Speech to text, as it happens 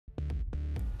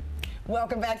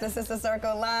Welcome back to Sister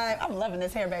Circle Live. I'm loving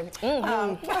this hair, baby. Just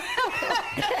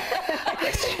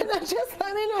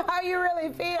let me know how you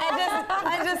really feel.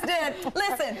 I just did.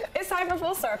 Listen, it's time for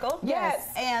Full Circle.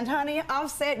 Yes. And honey,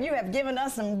 Offset, you have given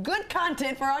us some good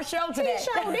content for our show today. He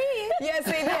sure did. Yes,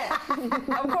 he did.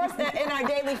 Of course, in our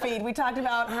daily feed, we talked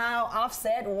about how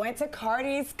Offset went to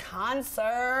Cardi's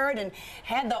concert and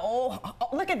had the old,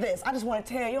 look at this. I just want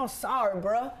to tell you, I'm sorry,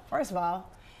 bruh. First of all,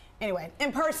 anyway,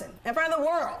 in person, in front of the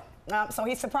world. So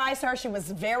he surprised her. She was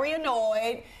very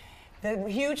annoyed. The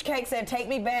huge cake said, "Take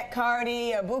me back,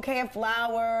 Cardi," a bouquet of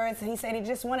flowers. He said he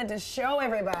just wanted to show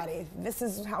everybody, this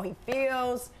is how he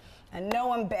feels. I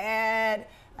know I'm bad.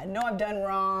 I know I've done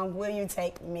wrong. Will you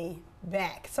take me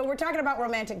back? So we're talking about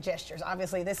romantic gestures.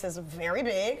 Obviously, this is very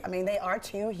big. I mean, they are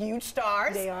two huge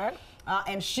stars. They are.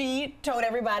 And she told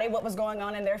everybody what was going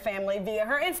on in their family via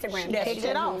her Instagram. She kicked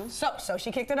it off. So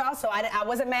she kicked it off, so I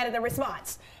wasn't mad at the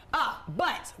response.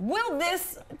 But will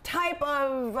this type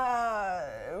of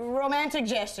romantic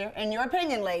gesture, in your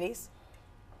opinion, ladies,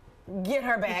 get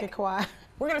her back? Get quiet.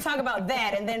 We're going to talk about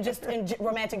that and then just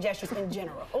romantic gestures in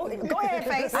general. Oh, go ahead,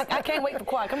 Face. I can't wait for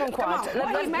Quiet. Come on, Quiet.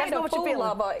 Let's Let's know what you're feeling.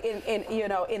 of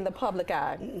her in the public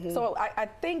eye. So I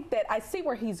think that I see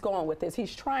where he's going with this.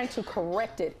 He's trying to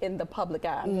correct it in the public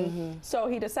eye. So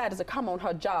he decided to come on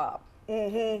her job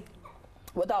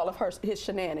with all of his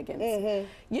shenanigans.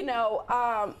 You know,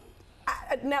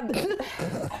 now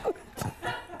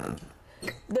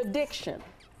the diction.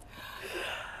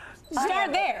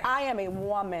 Start there. I am a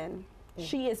woman.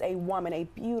 She is a woman, a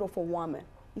beautiful woman.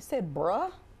 You said,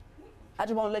 bruh? I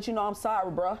just want to let you know I'm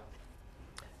sorry, bruh.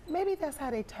 Maybe that's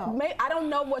how they talk. I don't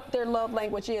know what their love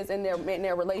language is in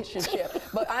their relationship,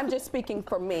 but I'm just speaking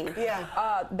for me.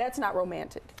 Yeah. That's not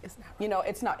romantic. It's not. You know,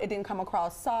 it's not. It didn't come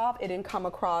across soft. It didn't come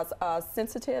across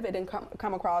sensitive. It didn't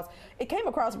come across. It came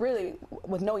across really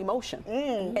with no emotion,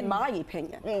 in my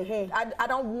opinion. I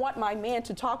don't want my man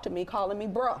to talk to me calling me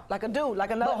bruh, Like a dude,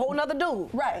 like another whole nother dude.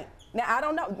 Right. Now I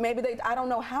don't know. Maybe I don't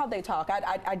know how they talk.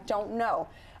 I don't know.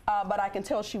 But I can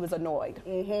tell she was annoyed.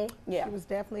 Yeah. She was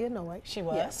definitely annoyed. She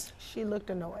was. Yes. She looked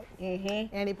annoyed.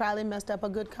 And he probably messed up a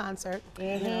good concert.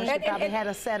 You know, she probably had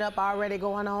a setup already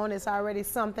going on. It's already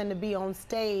something to be on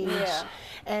stage. Yeah.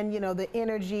 And, you know, the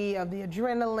energy of the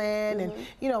adrenaline and,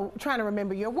 you know, trying to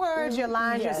remember your words, your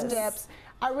lines, your steps.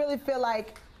 I really feel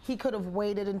like he could have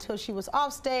waited until she was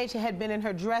off stage, had been in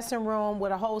her dressing room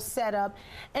with a whole setup.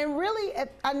 And really,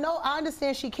 I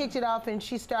understand she kicked it off and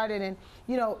she started and,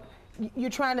 you know,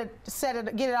 you're trying to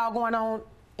get it all going on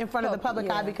in front of the public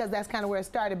eye because that's kind of where it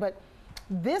started. But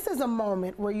this is a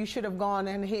moment where you should have gone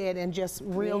ahead and just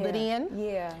reeled it in.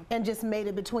 And just made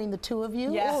it between the two of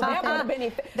you. Yeah. That would have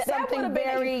been something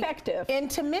very effective.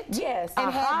 Intimate. Yes.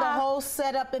 And had the whole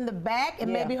setup in the back,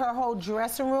 and maybe her whole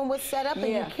dressing room was set up,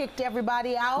 and you kicked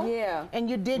everybody out. Yeah. And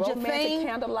you did your thing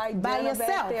candlelight by yourself.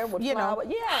 Back there with you know.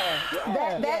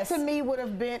 That to me would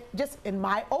have been, just in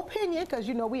my opinion, because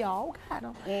you know we all got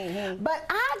them. But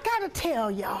I gotta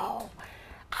tell y'all,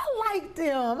 I like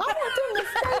them. I want them to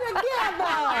stay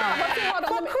together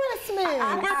for Christmas.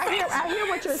 I hear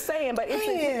what you're saying, but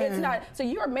it's not. So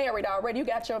you're married already. You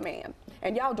got your man,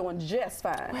 and y'all doing just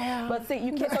fine. Well, but see,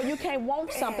 you can't. So you can't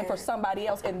want something for somebody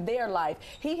else in their life.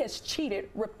 He has cheated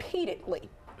repeatedly.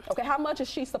 Okay, how much is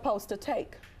she supposed to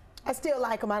take? I still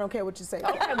like him. I don't care what you say.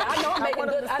 Okay, well, I know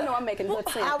I'm making good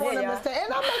sense. I want him to stay,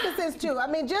 and I'm making sense too. I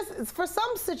mean, just for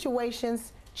some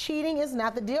situations, cheating is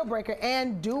not the deal breaker.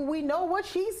 And do we know what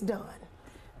she's done?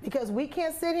 Because we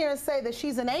can't sit here and say that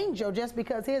she's an angel just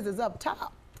because his is up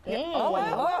top.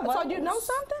 So you know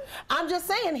something? I'm just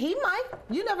saying he might.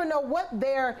 You never know what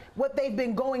they've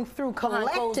been going through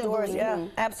collectively. Yeah,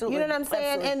 absolutely. You know what I'm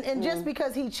saying? Absolutely. And just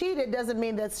because he cheated doesn't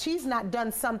mean that she's not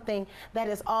done something that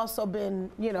has also been,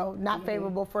 you know, not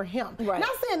favorable for him. Right.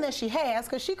 Not saying that she has,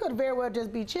 because she could very well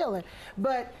just be chilling,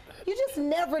 but you just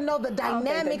never know the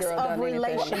dynamics of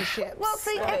relationships. Well,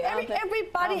 see,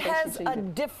 everybody has a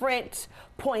different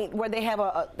point where they have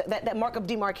that mark of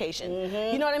demarcation.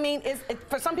 You know what I mean?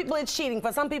 For some people, it's cheating.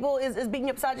 For some people, it's beating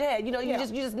you upside your head. You know, you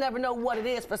just never know what it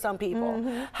is for some people.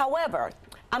 However,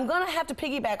 I'm gonna have to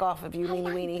piggyback off of you,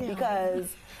 Weenie,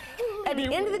 because at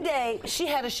the end of the day, she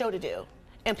had a show to do.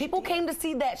 And people came to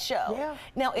see that show. Yeah.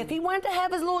 Now, if he wanted to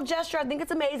have his little gesture, I think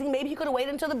it's amazing. Maybe he could have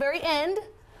waited until the very end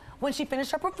when she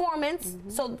finished her performance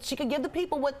so she could give the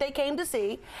people what they came to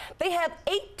see. They have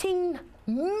 18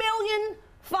 million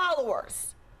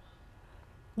followers.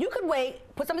 You could wait,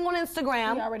 put something on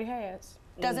Instagram. He already has.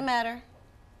 Doesn't matter.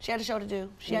 She had a show to do.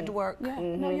 She had to work. Yeah,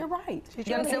 no, you're right.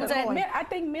 You understand what I'm saying? I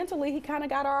think mentally he kind of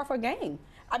got her off her game.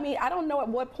 I mean, I don't know at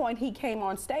what point he came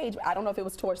on stage. I don't know if it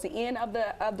was towards the end of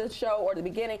the show or the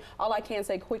beginning. All I can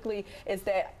say quickly is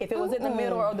that if it was in the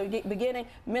middle or the beginning,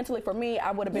 mentally for me,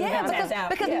 I would have been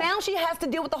because now she has to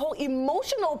deal with the whole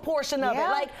emotional portion of it.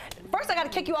 Like, first I got to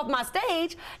kick you off my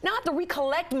stage. Now I have to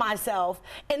recollect myself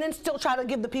and then still try to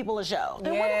give the people a show.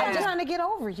 And what if I'm trying to get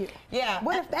over you? Yeah.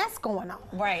 What if that's going on?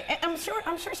 Right. And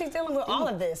I'm sure she's dealing with all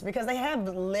of this because they have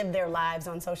lived their lives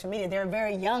on social media. They're a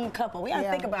very young couple. We got to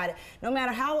think about it. No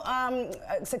matter how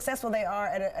successful they are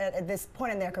at this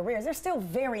point in their careers, they're still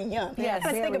very young. Yes,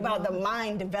 Let's think about the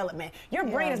mind development. Your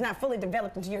brain is not fully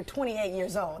developed until you're 28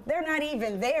 years old. They're not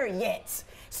even there yet.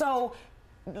 So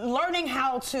learning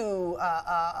how to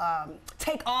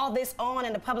take all this on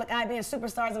in the public eye, being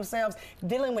superstars themselves,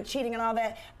 dealing with cheating and all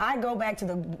that, I go back to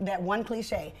that one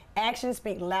cliche: actions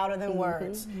speak louder than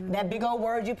words. That big old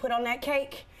word you put on that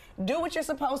cake. Do what you're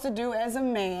supposed to do as a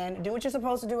man. Do what you're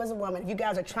supposed to do as a woman. If you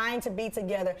guys are trying to be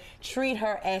together, treat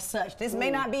her as such. This may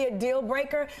not be a deal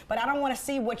breaker, but I don't want to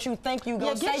see what you think you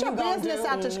gonna say you gonna do. Get your business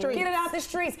out the streets. Get it out the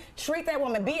streets. Treat that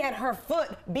woman. Be at her foot.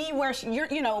 Be where you're.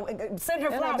 Send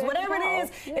her flowers. Whatever it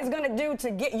is gonna do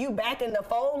to get you back in the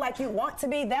fold like you want to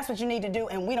be. That's what you need to do,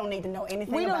 and we don't need to know anything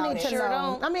about it. We don't need to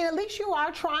know. I mean, at least you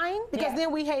are trying, because then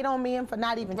we hate on men for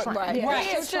not even trying.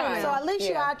 Right. So at least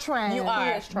you are trying. You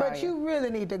are. But you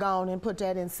really need to go on and put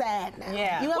that inside now.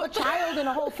 Yeah. You have a child and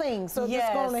the whole thing, so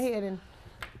just go on ahead and.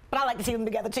 But I like to see them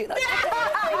together too, though. It's just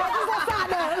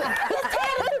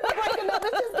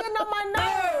getting on my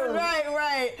nerves.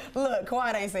 Right. Look,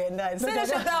 Quan ain't saying nothing. Send us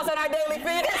your thoughts on our daily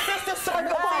feed. Sister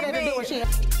Circle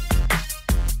TV.